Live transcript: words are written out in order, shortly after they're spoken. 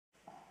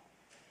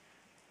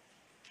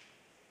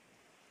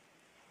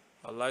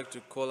I'd like to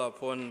call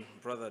upon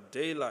Brother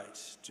Daylight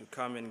to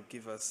come and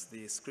give us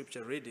the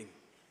scripture reading.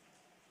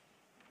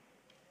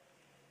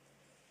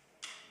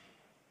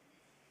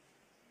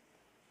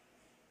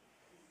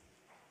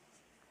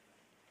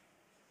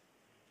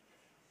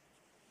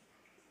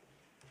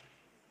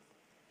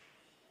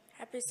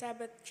 Happy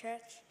Sabbath,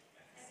 church.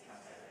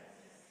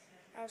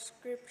 Our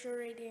scripture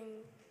reading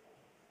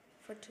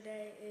for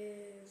today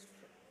is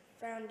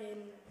found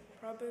in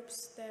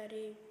Proverbs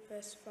 30,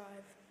 verse 5.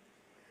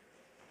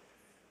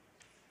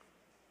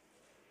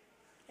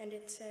 And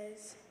it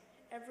says,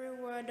 "Every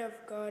word of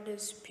God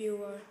is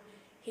pure.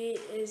 He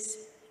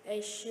is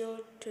a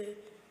shield to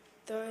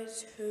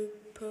those who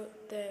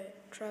put their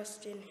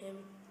trust in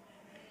him."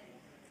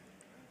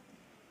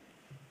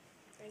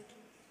 Thank you.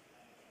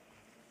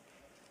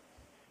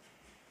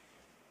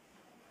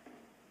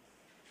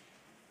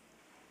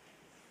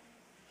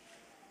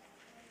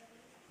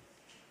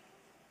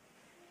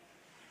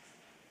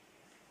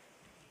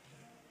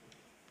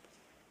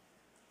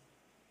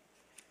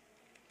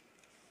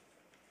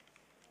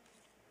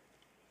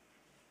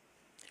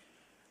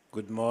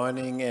 Good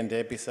morning and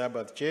happy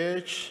Sabbath,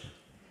 church.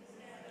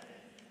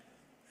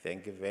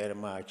 Thank you very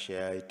much.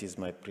 It is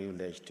my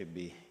privilege to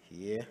be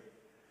here.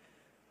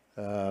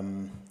 I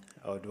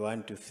would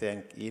want to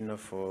thank Ino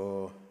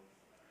for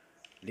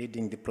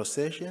leading the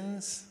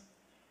processions.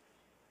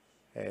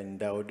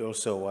 And I would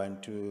also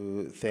want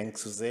to thank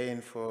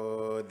Suzanne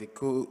for the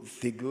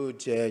good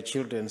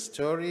children's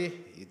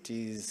story. It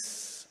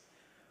is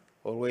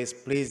always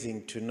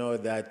pleasing to know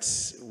that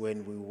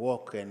when we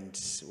walk, and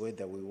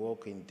whether we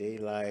walk in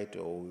daylight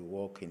or we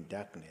walk in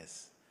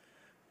darkness,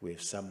 we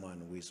have someone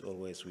who is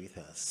always with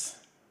us.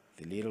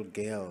 The little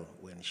girl,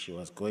 when she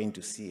was going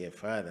to see her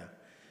father,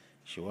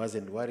 she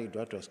wasn't worried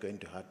what was going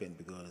to happen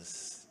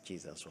because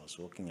Jesus was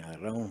walking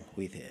around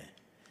with her.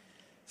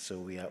 So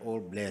we are all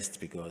blessed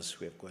because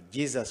we have got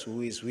Jesus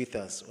who is with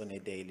us on a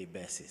daily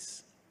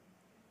basis.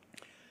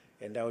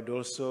 And I would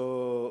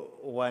also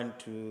want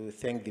to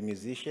thank the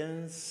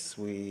musicians.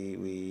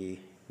 We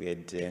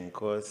had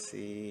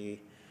Nkosi,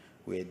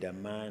 we had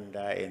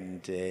Amanda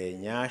and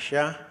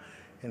Nyasha,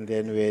 and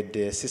then we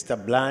had Sister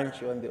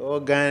Blanche on the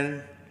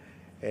organ,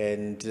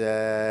 and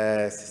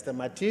Sister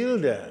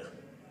Matilda,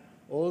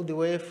 all the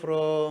way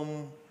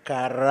from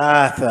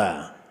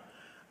Karatha.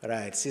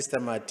 Right, Sister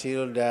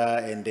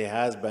Matilda and her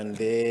husband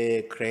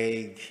there,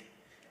 Craig,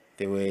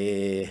 they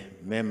were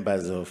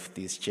members of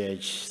this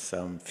church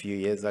some few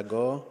years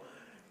ago,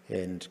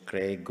 and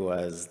Craig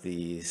was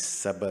the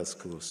Sabbath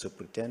school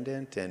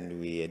superintendent, and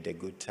we had a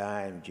good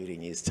time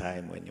during his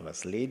time when he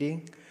was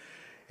leading.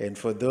 And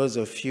for those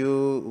of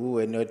you who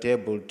were not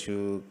able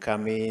to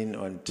come in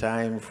on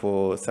time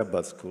for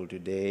Sabbath school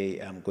today,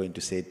 I'm going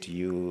to say to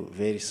you,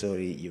 very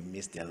sorry, you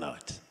missed a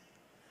lot.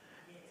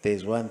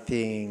 There's one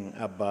thing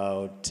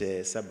about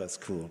Sabbath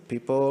school.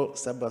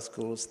 Sabbath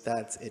school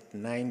starts at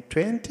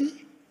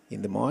 9:20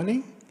 in the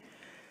morning,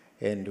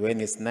 and when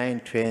it's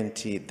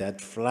 9:20,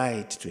 that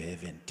flight to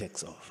heaven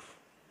takes off.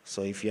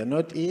 So if you're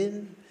not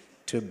in,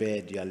 too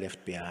bad, you are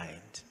left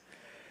behind.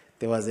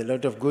 There was a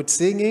lot of good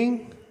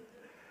singing.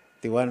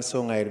 The one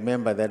song I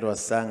remember that was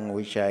sung,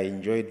 which I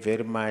enjoyed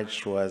very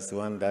much, was the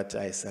one that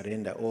I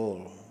Surrender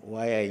All.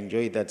 Why I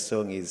enjoyed that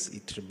song is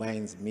it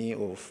reminds me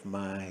of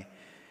my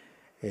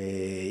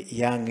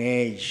young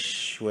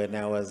age. When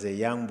I was a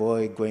young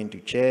boy going to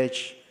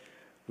church,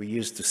 we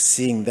used to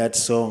sing that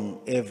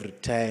song every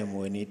time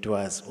when it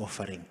was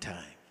offering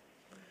time.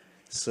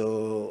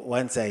 So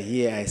once I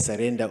hear I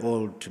surrender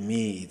all, to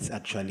me, it's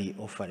actually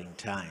offering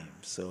time.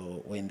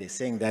 So when they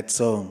sang that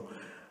song,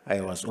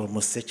 I was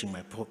almost searching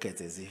my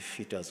pockets as if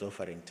it was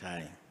offering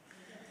time.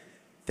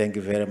 Thank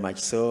you very much.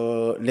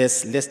 So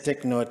let's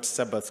take note.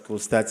 Sabbath school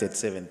starts at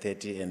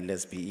 7:30, and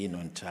let's be in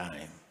on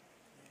time.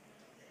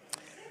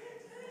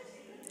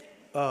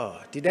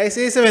 Oh, did I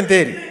say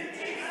 7:30?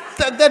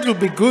 That would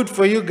be good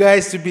for you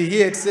guys to be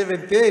here at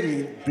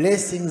 7:30.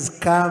 Blessings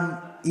come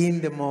in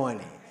the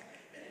morning.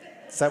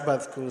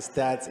 Sabbath school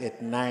starts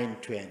at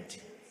 9:20.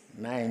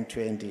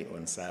 9:20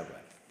 on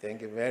Sabbath.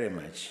 Thank you very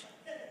much.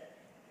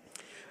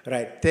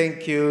 Right,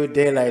 thank you,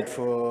 Daylight,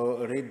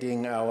 for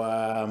reading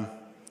our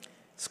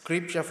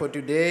scripture for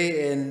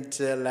today. And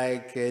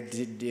like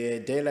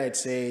Daylight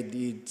said,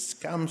 it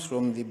comes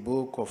from the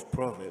book of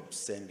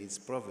Proverbs, and it's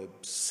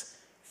Proverbs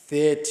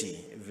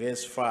 30,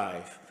 verse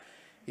 5.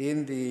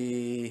 In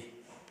the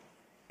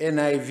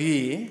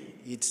NIV,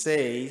 it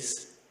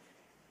says,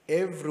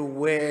 "Every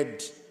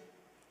word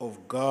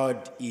of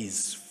God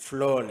is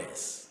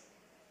flawless.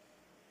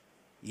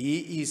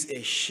 He is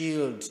a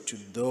shield to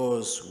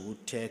those who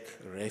take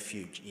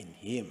refuge in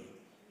him."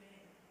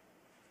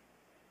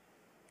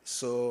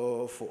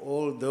 So for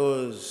all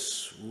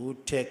those who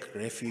take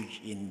refuge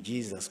in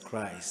Jesus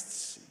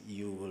Christ,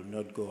 you will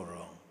not go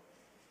wrong.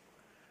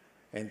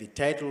 And the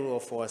title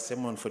of our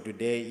sermon for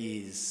today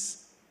is,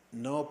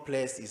 "No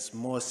place is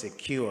more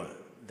secure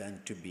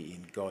than to be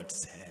in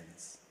God's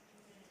hands."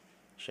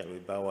 Shall we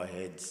bow our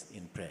heads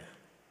in prayer?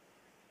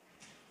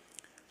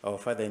 Our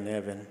Father in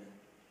heaven,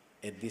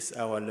 at this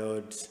hour,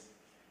 Lord,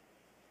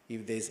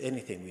 if there's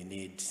anything we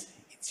need,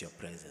 it's your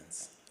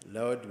presence.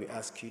 Lord, we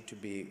ask you to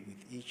be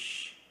with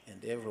each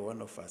and every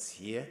one of us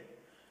here.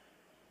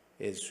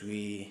 As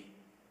we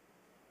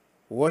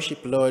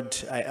worship, Lord,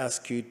 I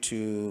ask you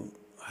to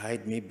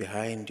hide me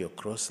behind your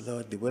cross,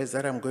 Lord. The words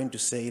that I'm going to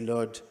say,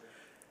 Lord,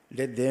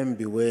 let them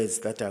be words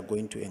that are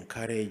going to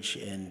encourage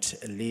and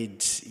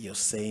lead your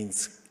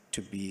saints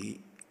to be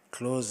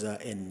closer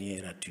and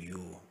nearer to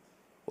you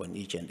on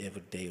each and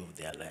every day of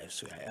their lives.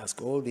 So I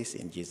ask all this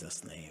in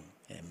Jesus' name.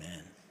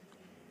 Amen.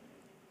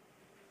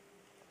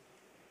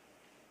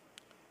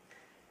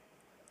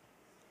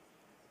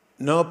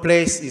 No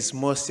place is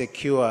more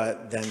secure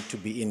than to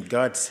be in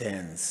God's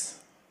hands.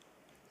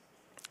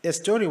 A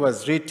story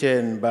was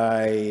written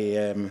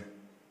by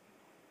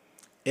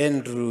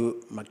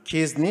Andrew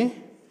McChesney,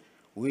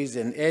 who is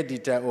an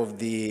editor of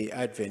the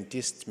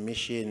Adventist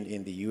Mission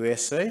in the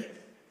USA.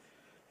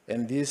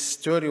 And this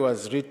story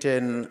was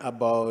written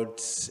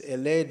about a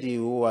lady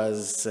who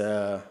was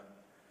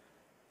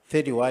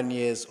 31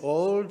 years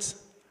old,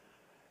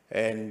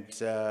 and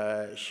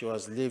she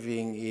was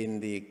living in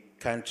the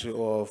country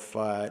of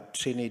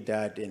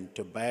Trinidad and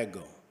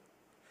Tobago.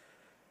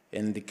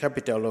 And the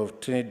capital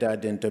of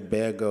Trinidad and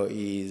Tobago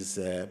is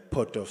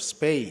Port of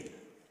Spain.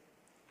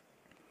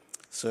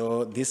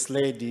 So this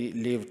lady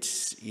lived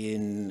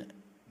in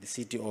the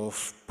city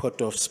of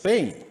Port of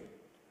Spain.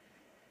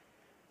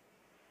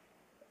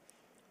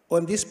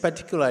 On this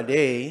particular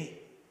day,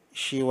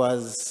 she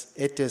was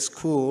at a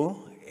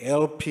school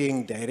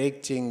helping,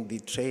 directing the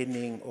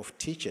training of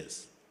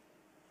teachers.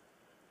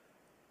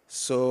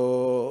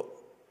 So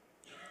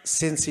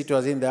since it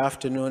was in the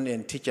afternoon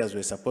and teachers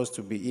were supposed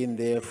to be in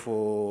there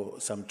for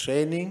some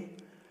training,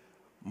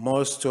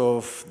 most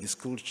of the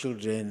school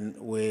children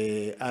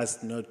were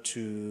asked not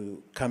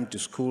to come to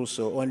school,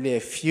 so only a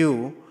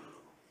few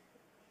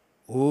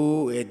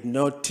who had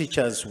no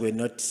teachers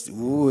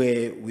who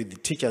were with the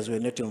teachers were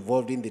not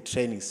involved in the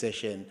training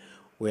session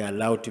were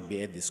allowed to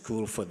be at the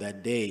school for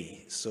that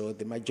day. So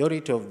the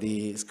majority of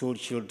the school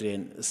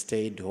children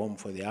stayed home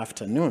for the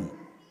afternoon.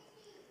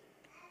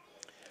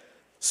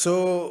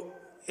 So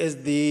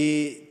as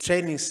the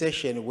training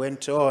session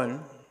went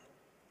on,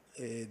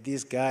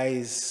 these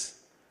guys,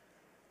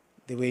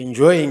 they were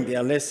enjoying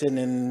their lesson,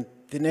 and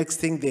the next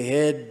thing they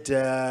heard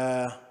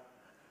the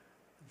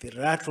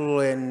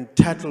rattle and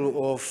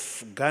tattle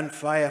of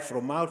gunfire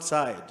from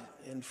outside.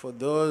 And for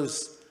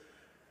those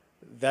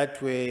that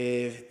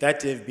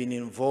have been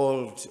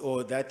involved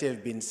or that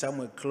have been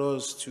somewhere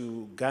close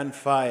to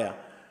gunfire,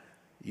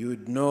 you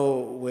would know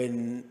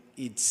when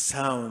it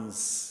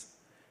sounds,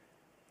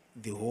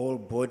 the whole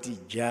body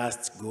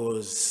just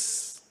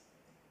goes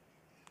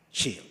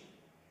chill.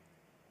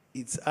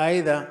 It's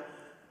either,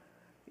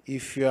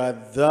 if you are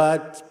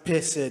that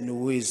person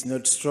who is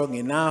not strong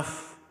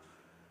enough,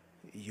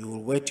 you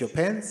will wet your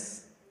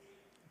pants,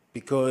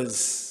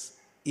 because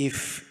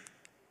if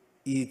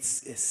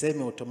it's a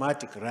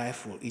semi-automatic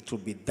rifle, it will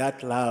be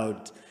that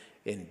loud,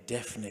 and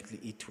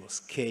definitely it will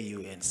scare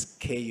you and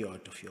scare you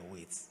out of your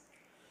wits.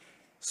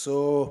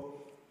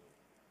 So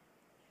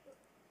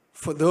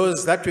for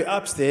those that were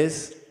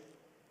upstairs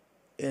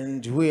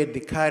and who had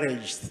the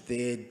courage,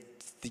 they had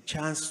the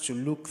chance to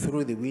look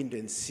through the window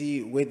and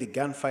see where the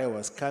gunfire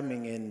was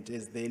coming, and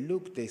as they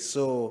looked, they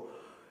saw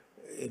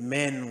a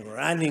man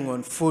running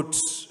on foot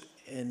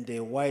and a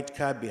white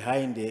car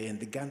behind it, and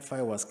the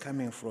gunfire was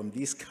coming from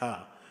this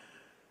car.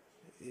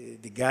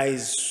 The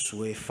guys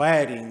were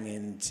firing,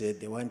 and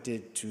they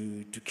wanted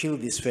to kill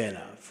this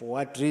fella. For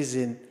what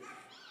reason,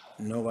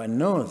 no one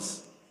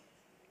knows.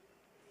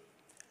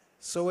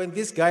 So when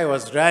this guy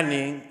was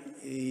running,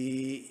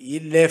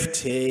 he left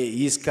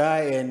his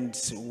car and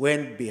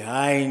went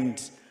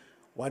behind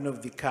one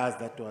of the cars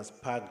that was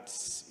parked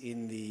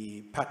in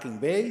the parking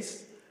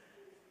bays,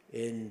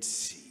 and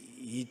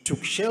he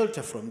took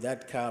shelter from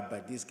that car,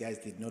 but these guys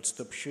did not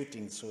stop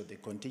shooting, so they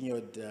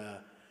continued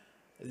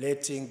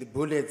letting the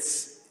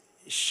bullets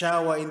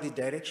shower in the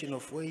direction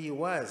of where he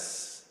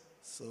was.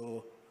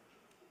 So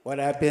what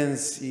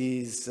happens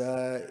is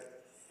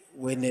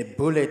when a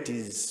bullet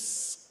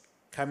is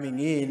coming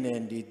in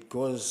and it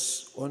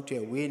goes onto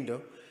a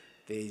window,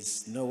 there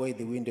is no way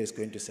the window is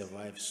going to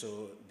survive,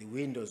 so the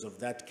windows of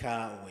that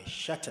car were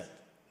shattered.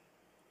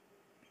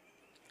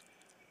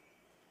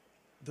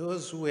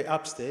 Those who were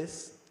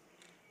upstairs,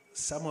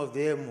 some of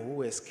them who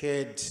were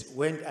scared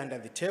went under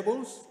the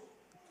tables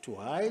to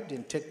hide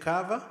and take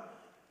cover,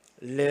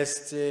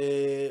 lest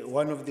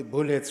one of the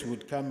bullets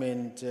would come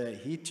and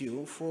hit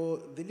you. For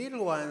the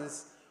little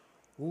ones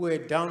who were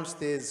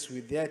downstairs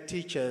with their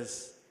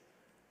teachers,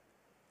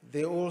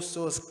 they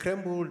also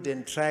scrambled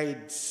and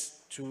tried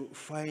to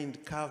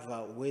find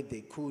cover where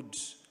they could,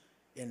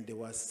 and there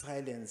was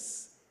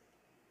silence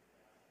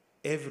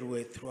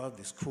everywhere throughout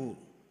the school.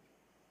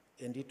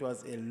 And it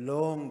was a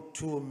long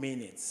 2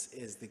 minutes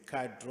as the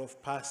car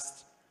drove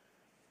past,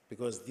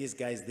 because these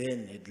guys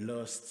then had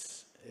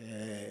lost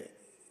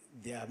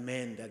their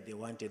man that they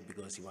wanted,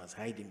 because he was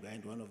hiding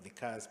behind one of the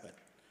cars, but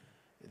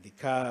the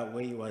car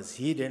where he was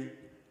hidden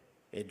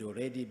had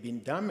already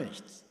been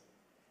damaged.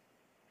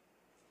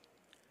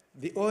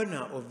 The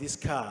owner of this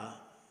car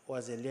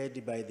was a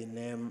lady by the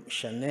name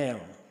Chanel,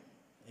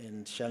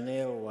 and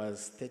Chanel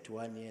was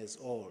 31 years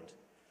old.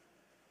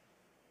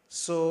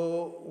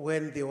 So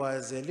when there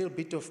was a little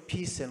bit of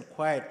peace and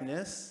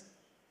quietness,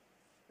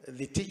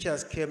 the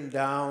teachers came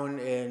down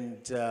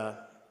and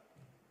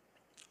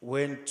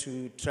went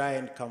to try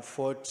and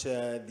comfort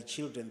the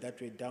children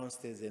that were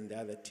downstairs and the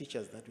other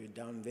teachers that were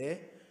down there.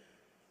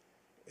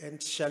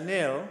 And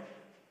Chanel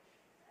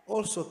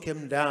also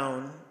came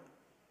down,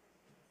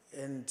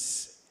 and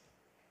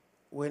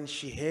when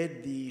she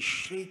heard the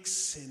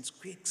shrieks and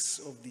squeaks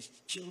of the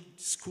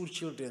school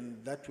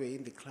children that were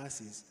in the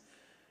classes,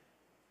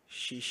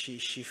 she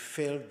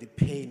felt the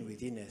pain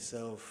within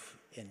herself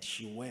and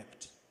she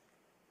wept.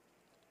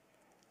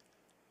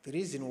 The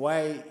reason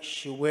why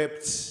she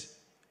wept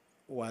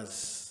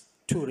was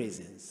two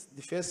reasons.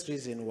 The first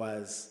reason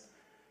was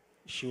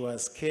she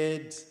was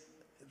scared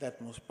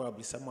that most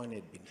probably someone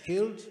had been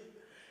killed.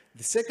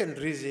 The second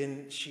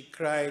reason she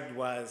cried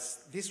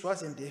was this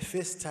wasn't the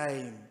first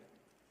time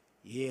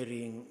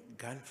hearing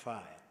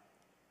gunfire.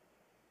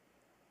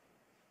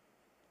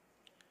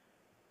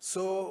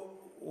 So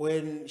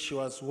when she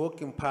was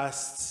walking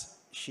past,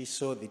 she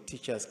saw the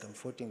teachers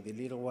comforting the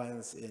little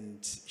ones, and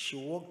she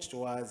walked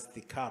towards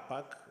the car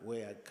park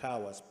where a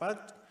car was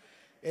parked.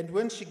 And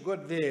when she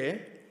got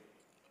there,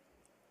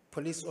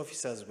 police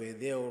officers were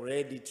there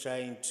already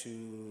trying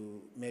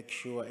to make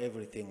sure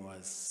everything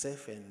was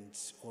safe and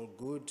all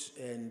good.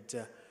 And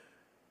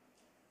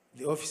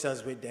the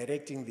officers were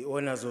directing the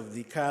owners of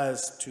the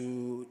cars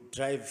to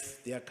drive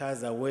their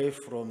cars away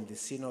from the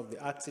scene of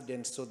the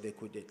accident so they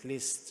could at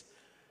least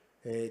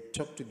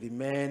talk to the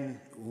man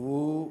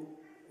who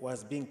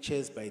was being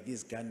chased by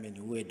these gunmen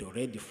who had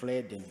already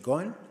fled and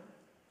gone.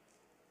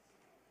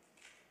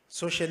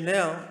 So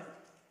Chanel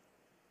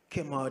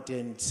came out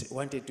and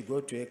wanted to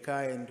go to a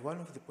car, and one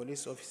of the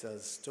police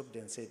officers stopped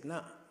and said,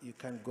 "No, you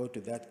can't go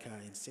to that car."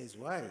 And says,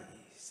 "Why?"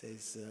 He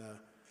says,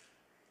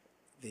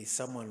 "There's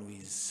someone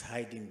who is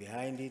hiding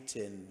behind it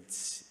and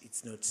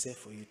it's not safe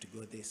for you to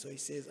go there." So he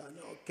says, "Oh,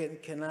 no,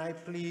 can I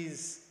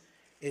please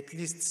at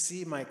least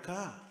see my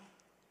car?"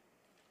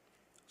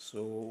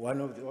 So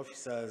one of the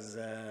officers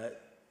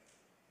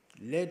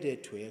led her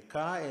to a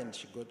car, and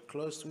she got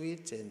close to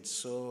it and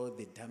saw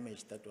the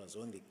damage that was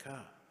on the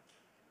car.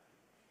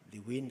 The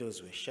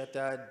windows were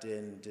shattered,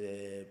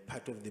 and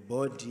part of the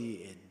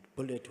body had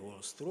bullet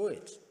holes through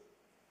it.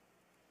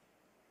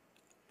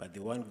 But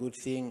the one good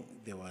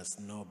thing, there was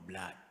no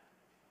blood.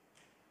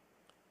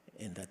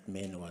 And that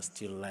man was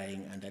still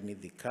lying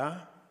underneath the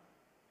car,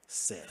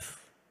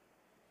 safe.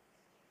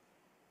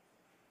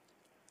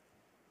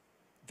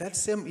 That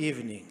same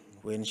evening,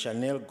 when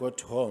Chanel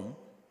got home,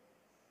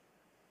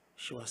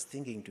 she was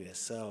thinking to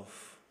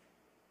herself,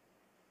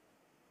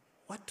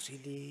 what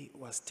really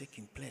was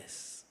taking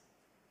place?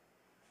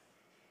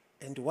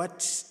 And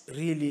what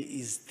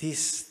really is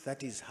this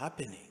that is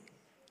happening?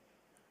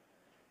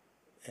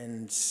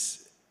 And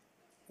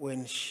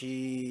when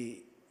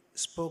she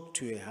spoke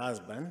to her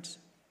husband,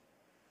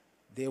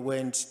 they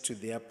went to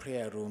their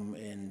prayer room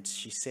and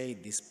she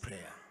said this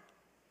prayer: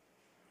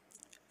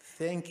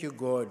 "Thank you,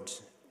 God,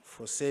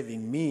 for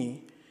saving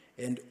me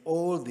and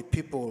all the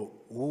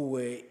people who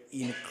were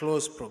in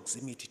close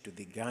proximity to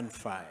the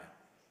gunfire.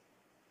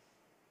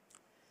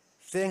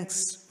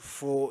 Thanks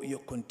for your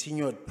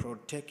continued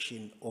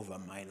protection over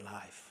my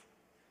life."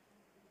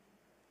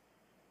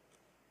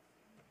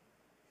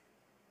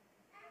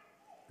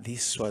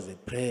 This was a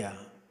prayer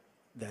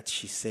that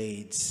she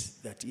said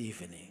that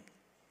evening.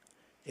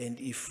 And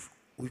if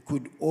we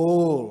could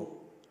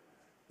all,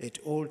 at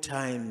all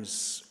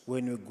times,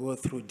 when we go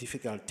through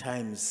difficult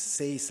times,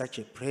 say such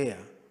a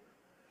prayer,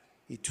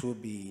 it will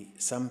be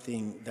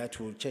something that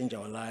will change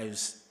our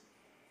lives.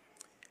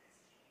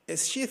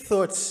 As she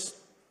thought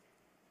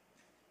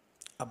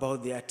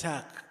about the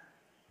attack,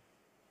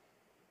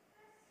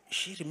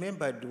 she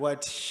remembered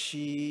what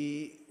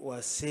she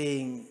was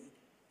saying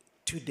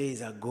 2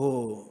 days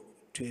ago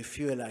to a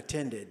fuel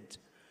attendant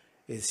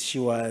as she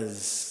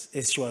was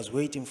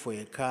waiting for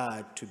a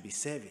car to be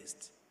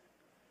serviced.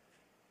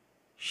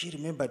 She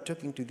remembered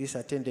talking to this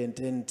attendant,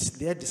 and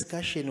their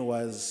discussion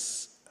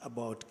was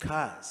about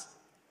cars.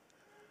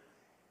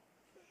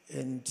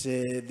 And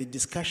the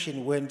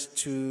discussion went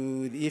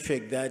to the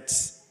effect that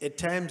at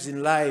times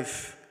in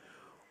life,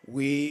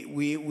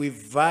 we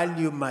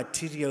value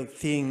material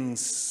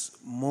things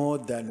more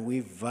than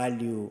we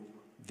value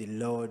the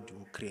Lord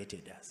who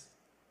created us.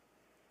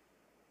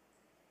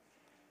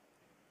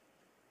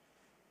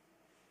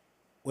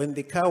 When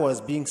the car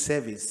was being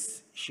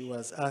serviced, she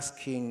was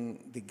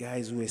asking the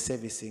guys who were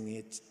servicing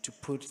it to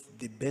put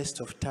the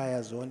best of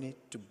tires on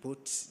it, to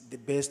put the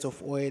best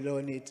of oil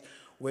on it.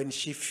 When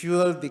she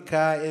fueled the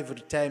car,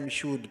 every time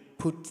she would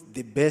put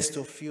the best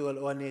of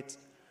fuel on it.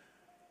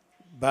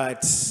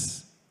 But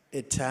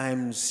at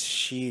times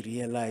she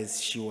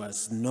realized she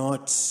was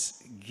not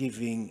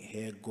giving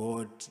her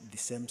God the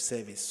same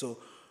service. So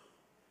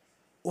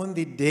on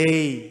the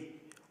day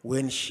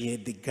when she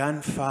had the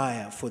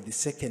gunfire for the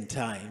second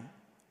time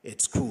at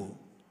school,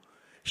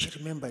 she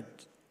remembered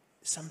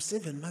some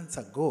 7 months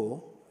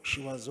ago,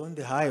 she was on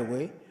the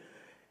highway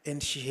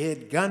and she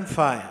heard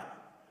gunfire.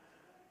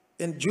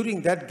 And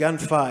during that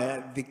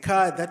gunfire, the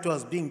car that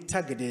was being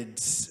targeted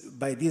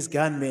by these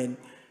gunmen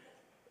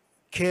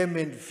came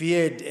and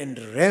veered and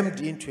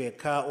rammed into a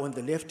car on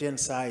the left-hand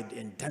side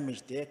and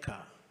damaged their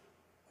car.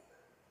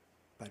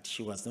 But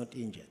she was not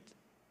injured.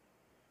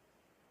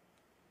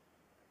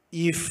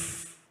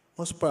 If,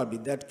 most probably,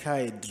 that car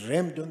had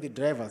rammed on the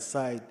driver's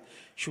side,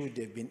 she would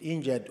have been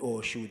injured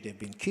or she would have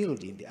been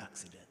killed in the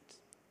accident.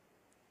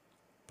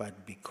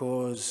 But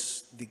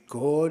because the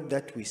God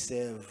that we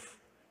serve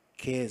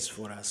cares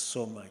for us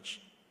so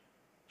much,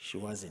 she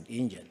wasn't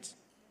injured.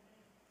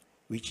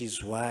 Which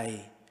is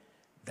why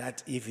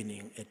that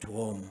evening at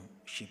home,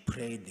 she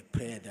prayed the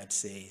prayer that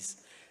says,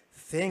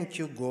 "Thank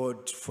you,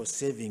 God, for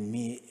saving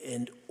me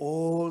and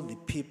all the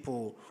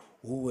people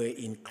who were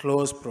in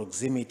close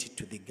proximity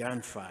to the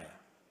gunfire.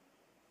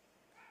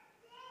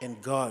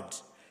 And God,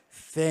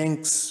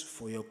 thanks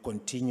for your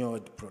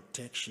continued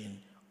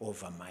protection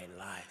over my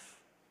life."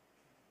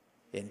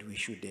 And we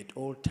should at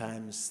all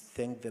times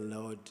thank the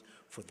Lord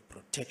for the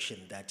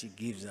protection that he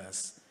gives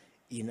us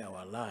in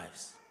our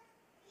lives.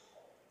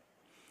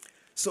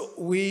 So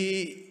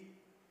we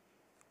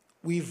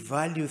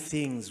value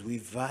things, we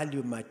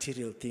value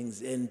material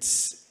things, and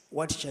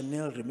what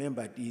Chanel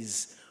remembered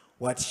is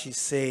what she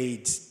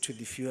said to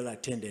the fuel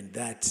attendant,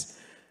 that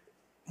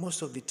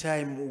most of the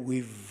time we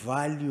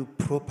value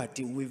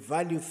property, we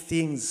value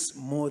things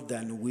more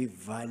than we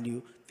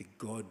value the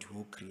God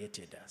who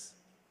created us.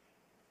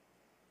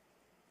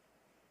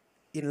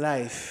 In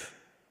life,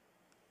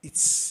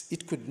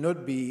 it could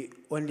not be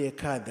only a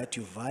car that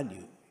you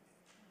value.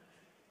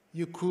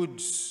 You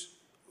could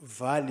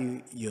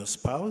value your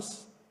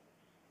spouse,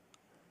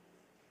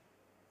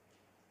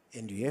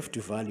 and you have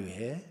to value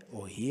her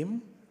or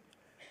him.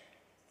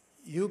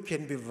 You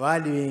can be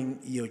valuing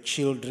your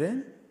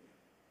children.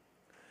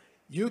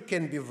 You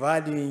can be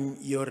valuing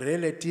your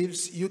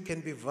relatives. You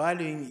can be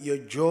valuing your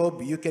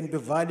job. You can be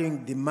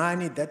valuing the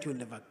money that you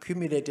have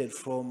accumulated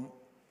from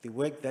the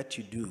work that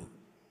you do.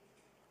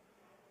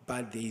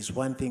 But there is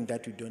one thing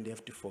that we don't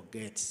have to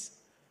forget,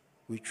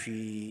 which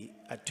we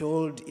are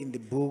told in the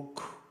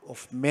book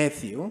of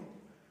Matthew,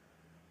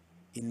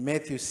 in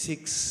Matthew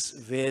 6,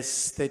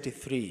 verse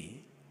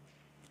 33.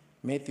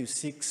 Matthew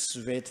 6,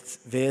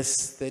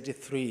 verse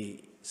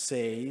 33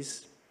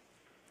 says,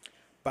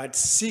 "But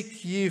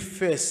seek ye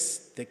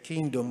first the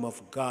kingdom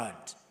of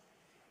God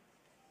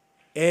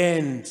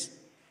and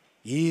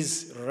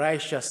his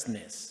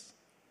righteousness,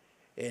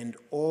 and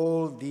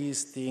all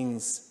these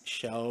things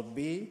shall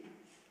be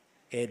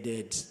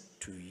added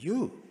to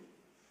you."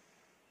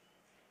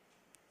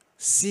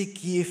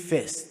 Seek ye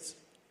first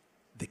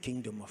the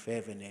kingdom of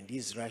heaven and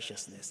his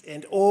righteousness,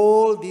 and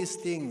all these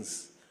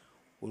things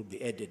will be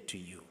added to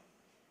you.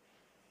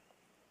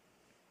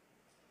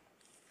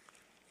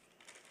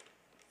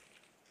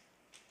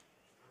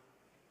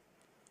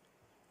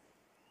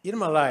 In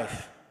my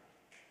life,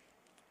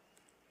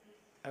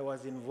 I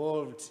was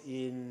involved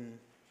in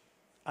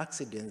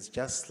accidents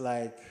just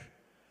like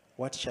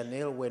what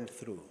Chanel went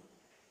through.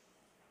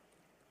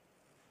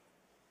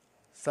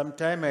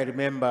 Sometime I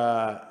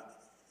remember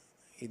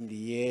in the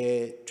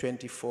year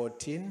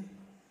 2014,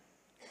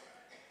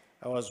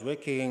 I was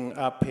working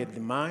up at the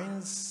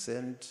mines,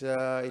 and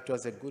it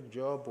was a good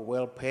job,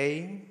 well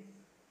paying.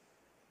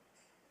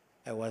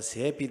 I was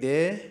happy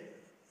there.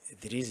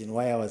 The reason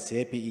why I was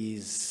happy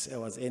is I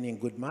was earning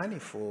good money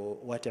for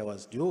what I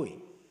was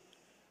doing.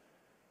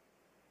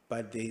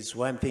 But there is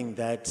one thing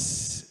that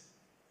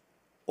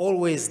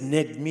always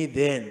nagged me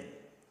then.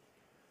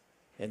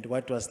 And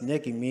what was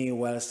nagging me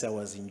whilst I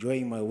was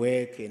enjoying my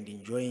work and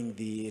enjoying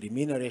the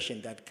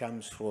remuneration that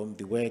comes from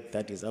the work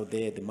that is out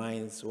there at the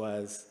mines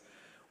was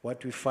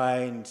what we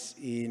find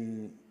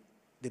in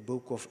the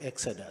book of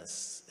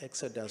Exodus,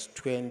 Exodus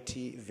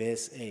 20,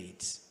 verse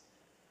 8.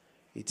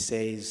 It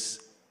says,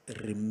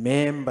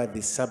 "Remember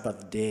the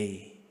Sabbath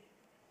day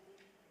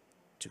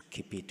to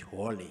keep it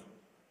holy."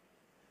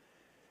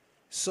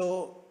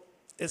 So,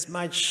 as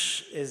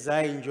much as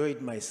I enjoyed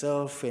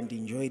myself and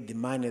enjoyed the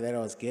money that I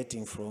was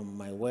getting from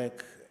my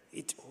work,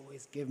 it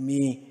always gave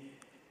me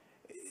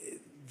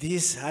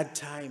this hard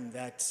time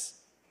that,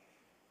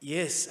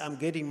 yes, I'm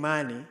getting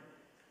money,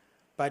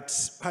 but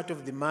part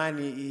of the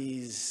money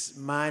is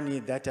money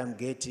that I'm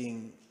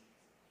getting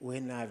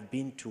when I've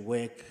been to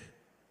work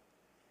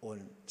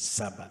on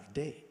Sabbath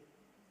day.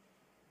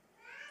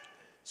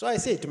 So I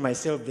said to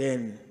myself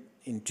then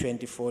in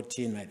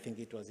 2014, I think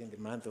it was in the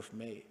month of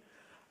May,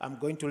 I'm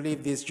going to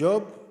leave this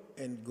job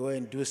and go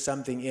and do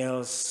something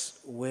else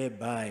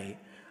whereby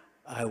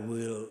I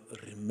will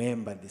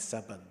remember the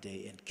Sabbath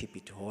day and keep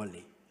it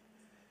holy.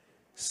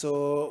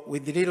 So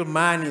with the little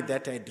money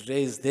that I'd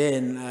raised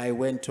then, I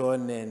went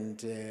on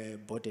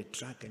and bought a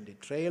truck and a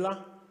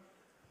trailer.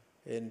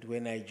 And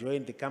when I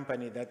joined the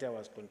company that I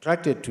was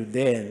contracted to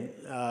then,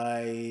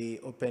 I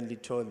openly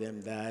told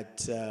them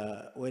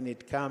that when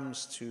it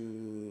comes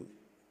to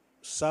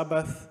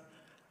Sabbath,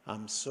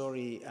 I'm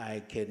sorry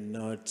I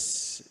cannot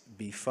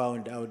be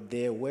found out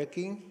there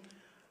working.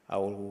 I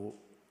will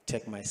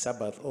take my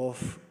Sabbath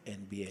off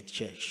and be at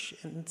church.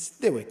 And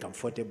they were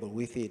comfortable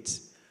with it.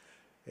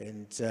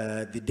 And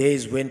the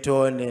days went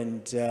on,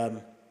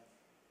 and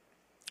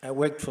I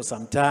worked for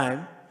some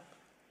time.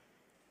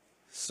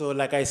 So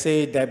like I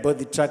said, I bought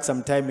the truck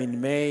sometime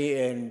in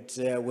May, and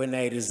when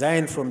I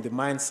resigned from the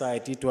mine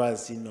site, it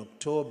was in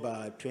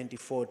October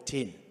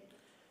 2014.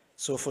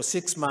 So for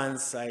 6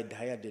 months, I'd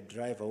hired a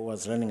driver who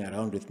was running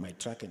around with my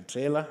truck and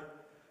trailer,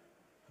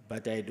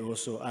 but I'd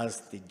also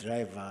asked the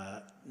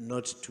driver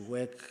not to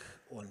work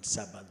on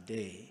Sabbath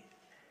day.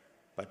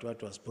 But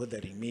what was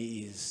bothering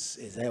me is,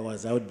 as I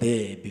was out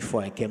there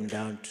before I came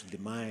down to the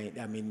mine,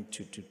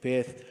 to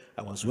Perth,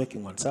 I was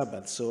working on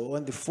Sabbath. So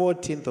on the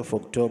 14th of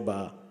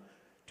October,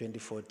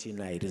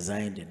 2014, I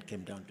resigned and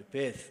came down to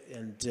Perth.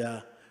 And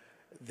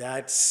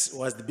that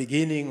was the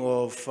beginning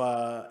of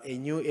a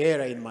new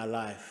era in my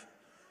life,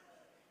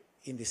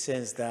 in the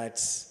sense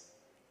that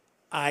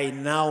I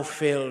now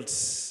felt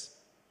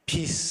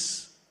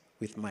peace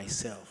with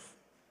myself,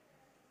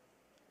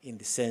 in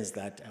the sense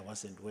that I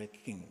wasn't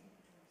working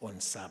on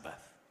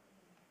Sabbath.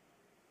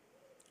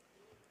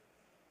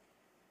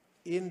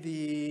 In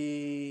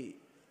the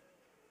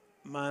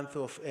month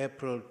of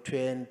April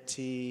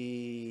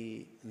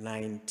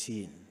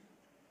 2019,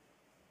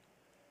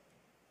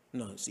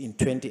 no, in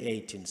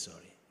 2018,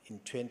 sorry. In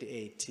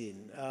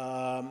 2018,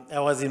 I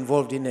was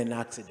involved in an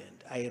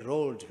accident. I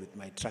rolled with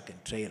my truck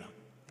and trailer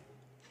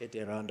at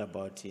a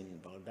roundabout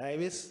in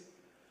Mbakada.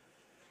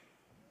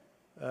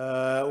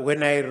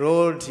 When I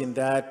rolled in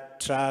that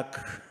truck,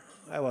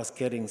 I was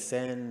carrying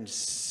sand,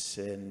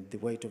 and the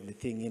weight of the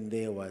thing in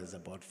there was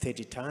about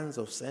 30 tons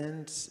of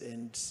sand.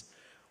 And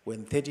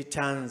when 30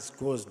 tons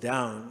goes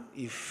down,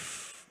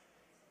 if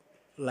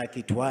like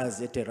it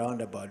was at a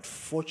roundabout,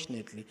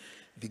 fortunately,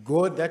 the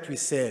God that we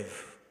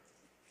serve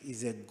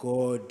is a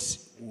God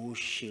who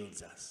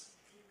shields us.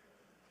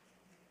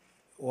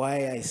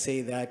 Why I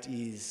say that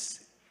is,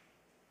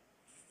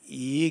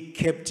 he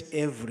kept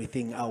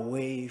everything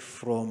away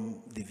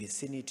from the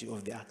vicinity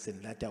of the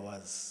accident that I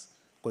was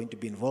going to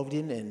be involved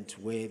in and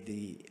where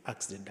the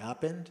accident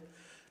happened.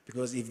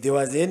 Because if there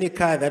was any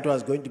car that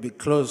was going to be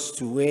close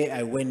to where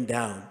I went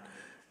down,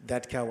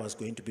 that car was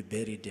going to be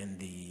buried, and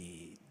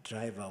the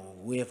driver or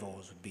whoever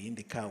would be in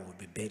the car would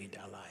be buried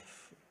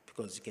alive.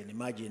 Because you can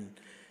imagine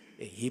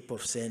a heap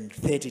of sand,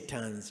 30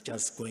 tons,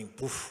 just going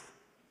poof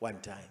one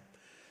time.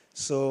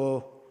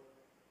 So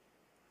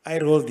I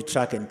rolled the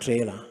truck and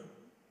trailer.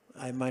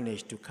 I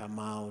managed to come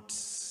out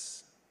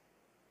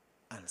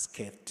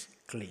unscathed,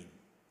 clean,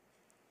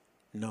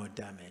 no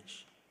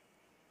damage.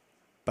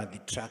 But the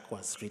truck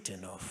was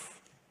written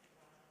off.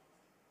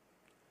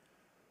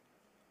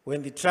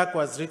 When the truck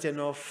was written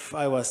off,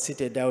 I was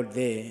seated out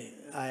there.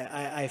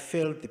 I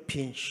felt the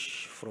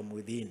pinch from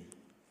within.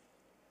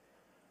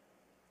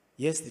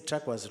 Yes, the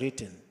truck was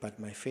written, but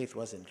my faith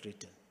wasn't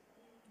written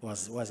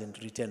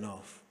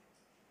off,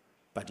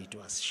 but it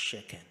was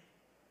shaken.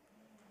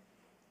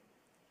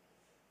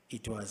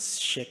 It was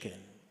shaken.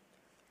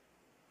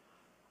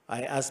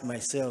 I asked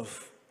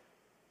myself,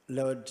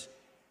 Lord,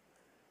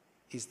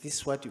 is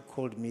this what you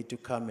called me to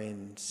come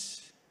and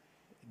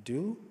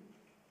do?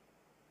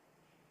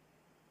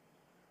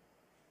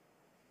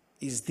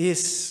 Is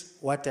this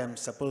what I'm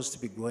supposed to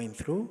be going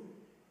through?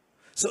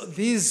 So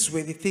these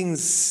were the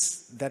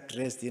things that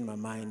raced in my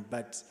mind,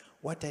 but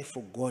what I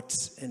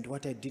forgot and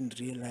what I didn't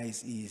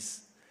realize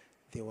is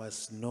there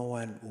was no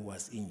one who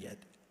was injured.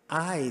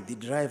 I, the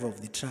driver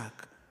of the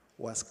truck,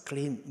 was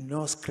clean,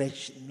 no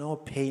scratch, no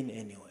pain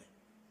anywhere.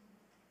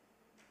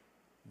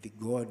 The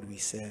God we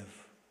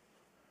serve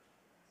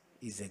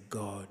is a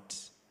God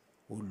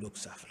who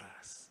looks after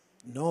us.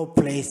 No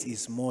place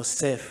is more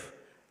safe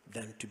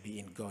than to be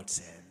in God's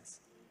hands.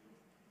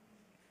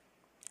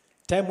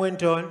 Time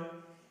went on.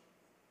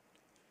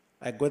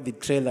 I got the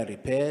trailer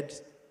repaired.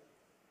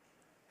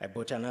 I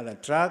bought another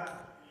truck.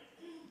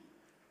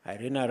 I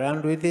ran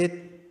around with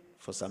it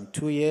for some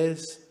 2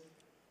 years.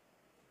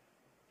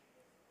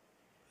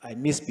 I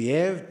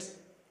misbehaved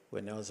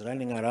when I was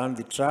running around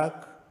the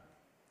truck.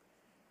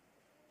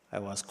 I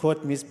was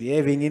caught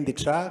misbehaving in the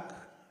truck.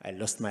 I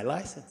lost my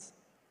license.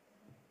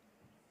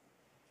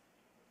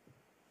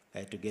 I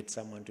had to get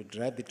someone to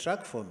drive the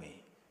truck for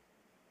me.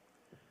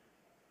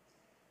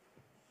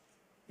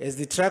 As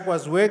the truck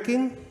was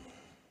working,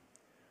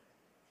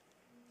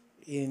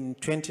 in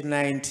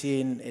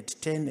 2019, at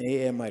 10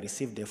 a.m., I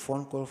received a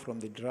phone call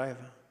from the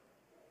driver.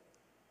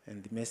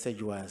 And the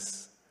message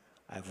was,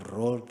 I've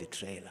rolled the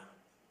trailer.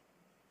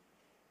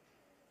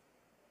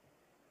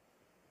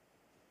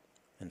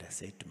 And I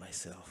said to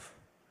myself,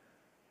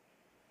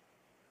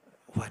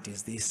 what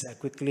is this? I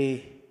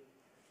quickly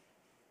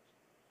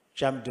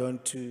jumped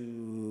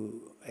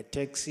onto a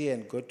taxi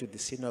and got to the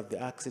scene of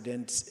the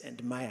accident,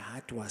 and my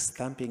heart was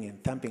thumping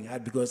and thumping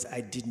hard because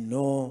I didn't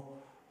know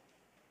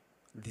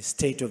the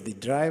state of the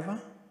driver.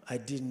 I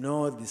didn't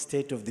know the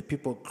state of the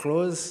people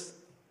close,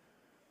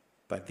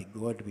 but the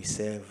God we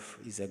serve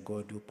is a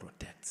God who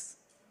protects.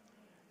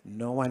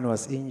 No one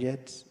was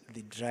injured.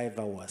 The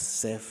driver was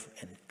safe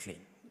and clean.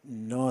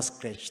 No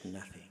scratch,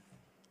 nothing.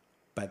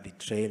 but the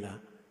trailer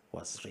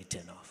was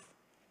written off.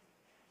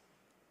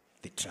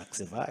 The truck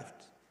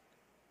survived.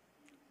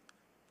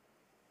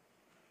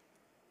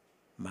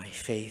 My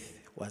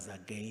faith was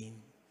again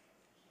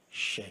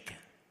shaken.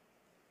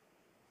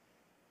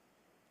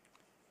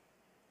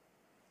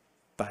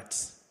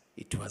 But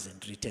it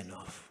wasn't written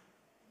off.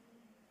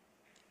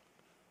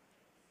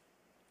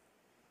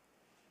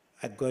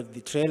 I got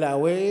the trailer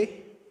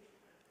away,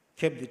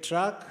 kept the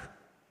truck,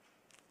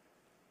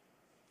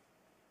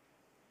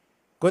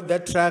 got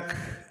that truck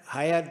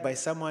hired by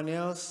someone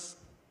else,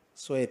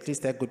 so at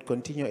least I could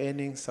continue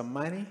earning some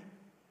money.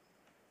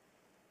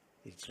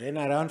 It ran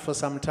around for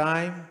some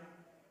time.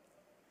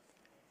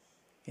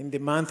 In the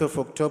month of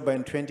October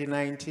in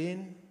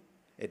 2019,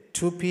 at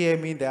 2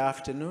 p.m. in the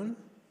afternoon,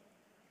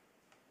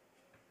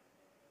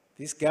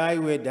 this guy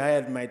who had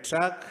hired my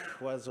truck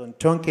was on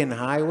Tonkin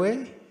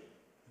Highway,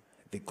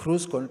 the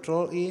cruise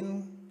control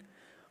in,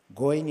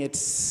 going at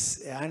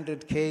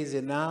 100 k's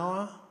an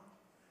hour,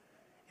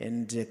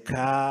 and the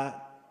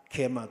car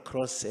came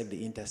across at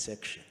the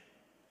intersection.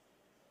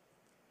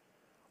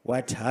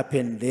 What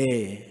happened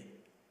there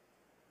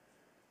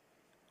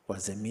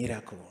was a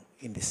miracle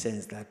in the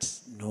sense that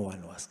no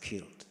one was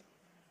killed.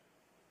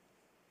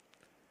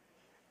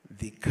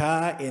 The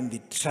car and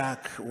the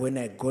truck, when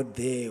I got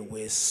there,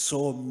 were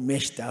so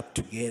meshed up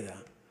together.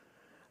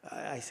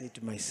 I said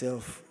to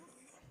myself,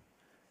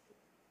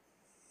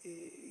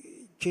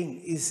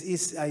 King,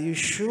 are you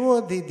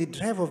sure the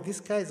driver of this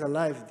car is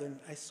alive? Then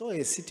I saw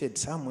her seated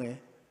somewhere,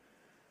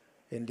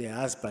 and her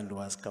husband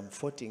was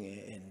comforting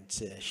her,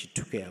 and she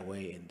took her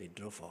away, and they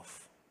drove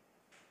off.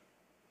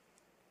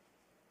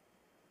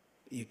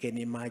 You can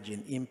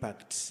imagine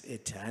impact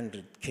at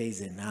 100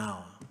 k's an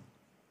hour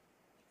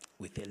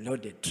with a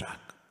loaded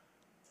truck.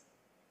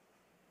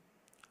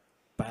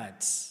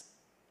 But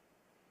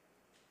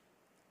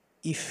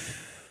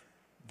if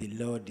the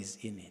Lord is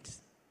in it,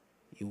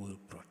 He will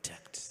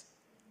protect.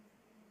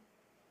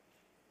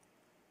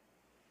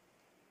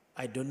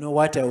 I don't know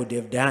what I would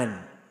have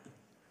done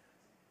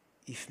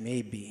if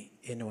maybe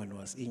anyone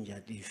was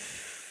injured,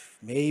 if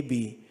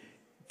maybe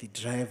the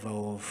driver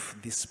of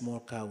this small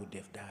car would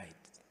have died.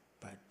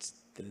 But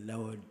the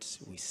Lord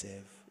we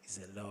serve is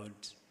a Lord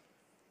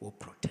who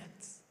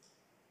protects.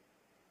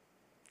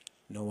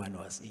 No one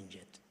was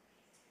injured.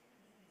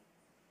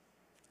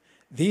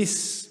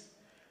 This,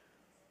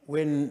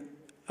 when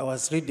I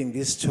was reading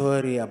this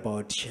story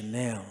about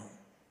Chanel,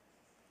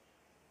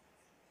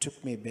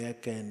 took me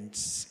back and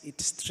it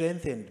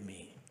strengthened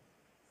me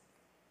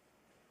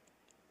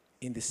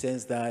in the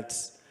sense that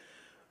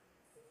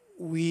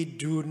we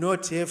do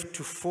not have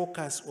to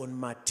focus on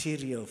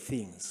material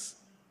things.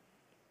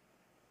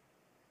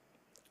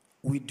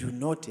 We do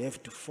not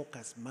have to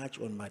focus much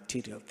on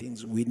material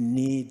things. We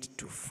need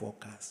to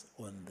focus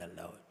on the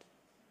Lord.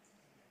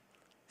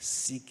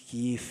 Seek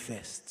ye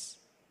first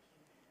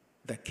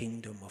the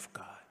kingdom of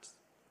God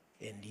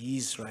and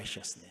His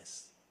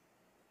righteousness,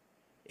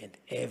 and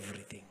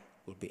everything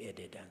will be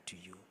added unto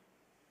you.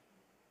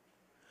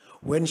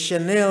 When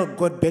Chanel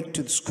got back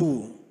to the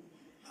school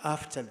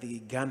after the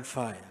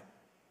gunfire,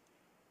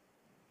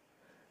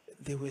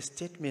 there were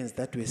statements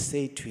that were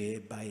said to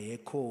her by her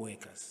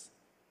co-workers.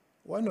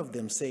 One of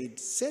them said,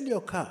 "Sell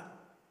your car.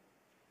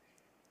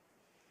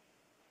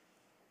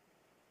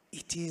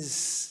 It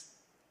is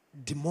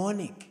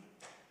demonic.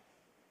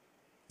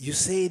 You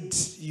said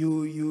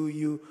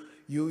you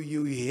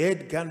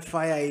had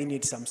gunfire in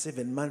it some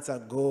 7 months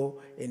ago,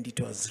 and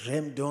it was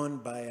rammed on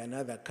by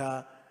another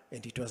car,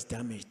 and it was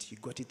damaged. You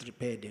got it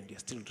repaired, and you're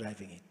still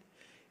driving it.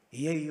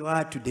 Here you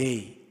are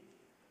today.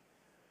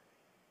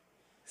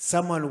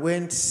 Someone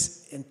went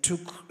and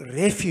took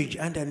refuge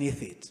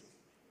underneath it.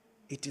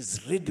 It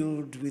is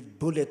riddled with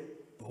bullet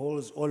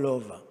holes all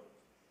over.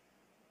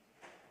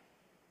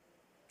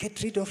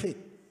 Get rid of it."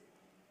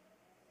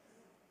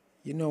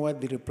 You know what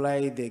the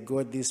reply they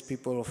got, these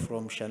people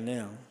from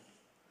Chanel?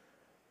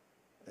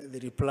 The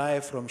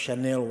reply from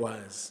Chanel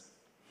was,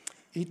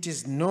 "It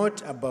is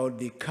not about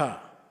the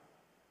car.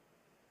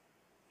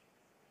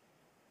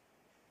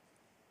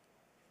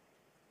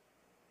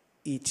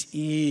 It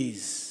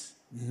is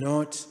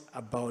not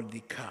about the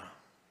car.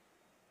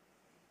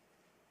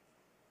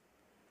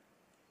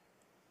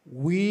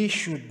 We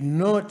should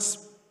not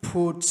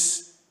put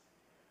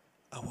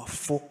our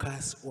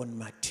focus on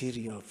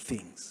material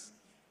things,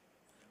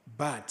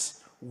 but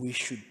we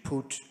should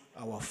put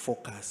our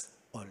focus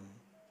on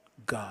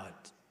God."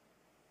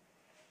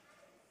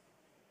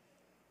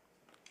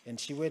 And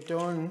she went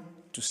on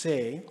to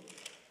say,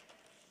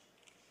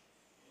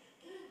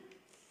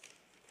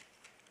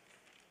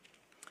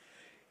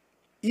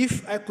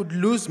 "If I could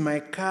lose my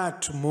car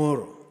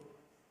tomorrow,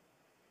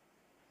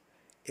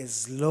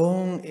 as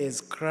long as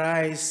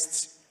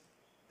Christ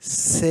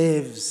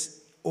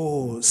saves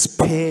or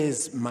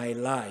spares my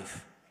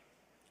life,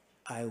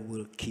 I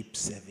will keep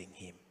serving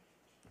Him."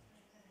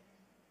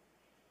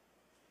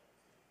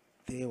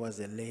 There was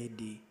a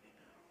lady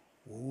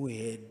who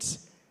had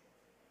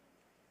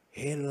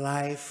her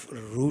life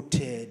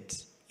rooted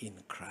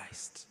in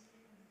Christ.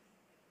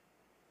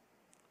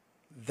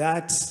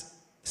 That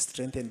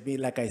strengthened me.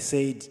 Like I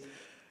said,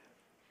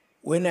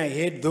 when I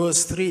had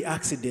those 3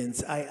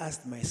 accidents, I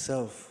asked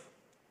myself,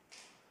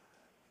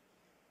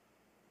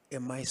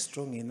 am I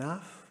strong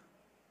enough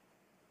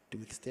to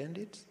withstand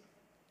it?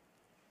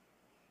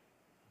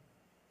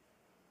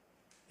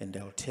 And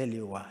I'll tell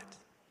you what,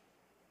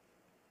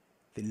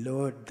 the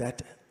Lord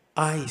that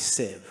I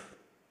serve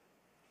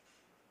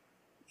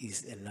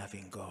is a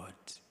loving God,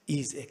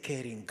 is a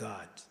caring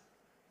God.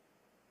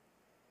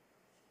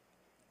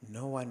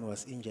 No one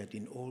was injured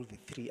in all the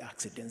 3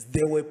 accidents.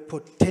 There were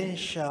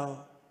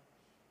potential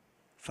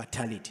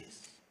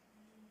fatalities,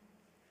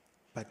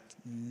 but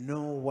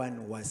no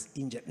one was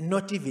injured,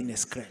 not even a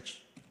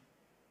scratch.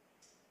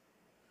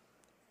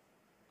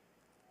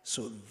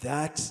 So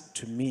that,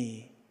 to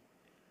me,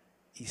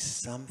 is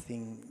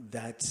something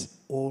that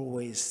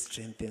always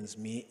strengthens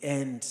me,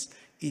 and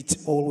it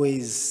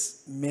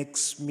always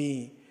makes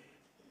me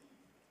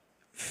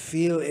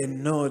feel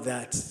and know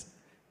that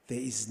there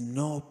is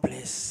no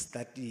place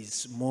that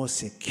is more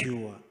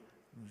secure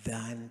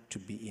than to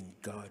be in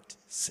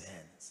God's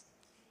hands.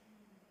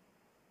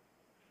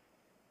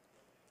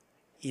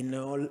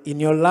 In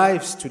your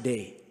lives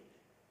today,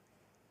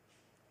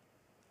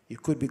 you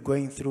could be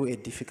going through a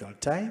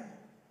difficult time.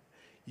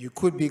 You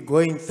could be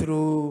going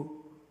through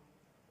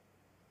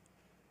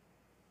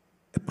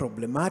a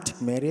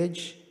problematic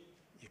marriage.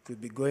 You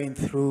could be going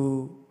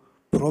through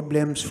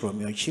problems from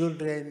your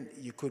children.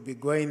 You could be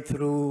going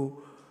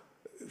through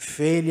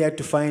failure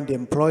to find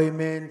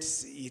employment.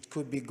 It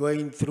could be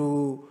going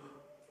through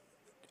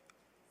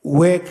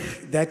work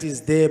that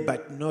is there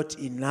but not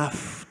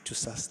enough to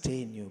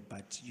sustain you.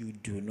 But you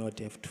do not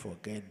have to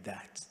forget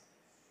that.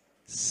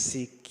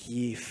 Seek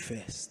ye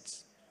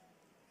first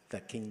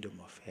the kingdom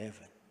of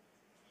heaven,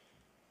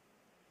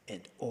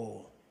 and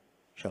all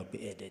shall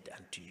be added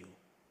unto you.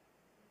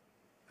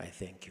 I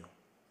thank you.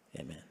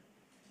 Amen.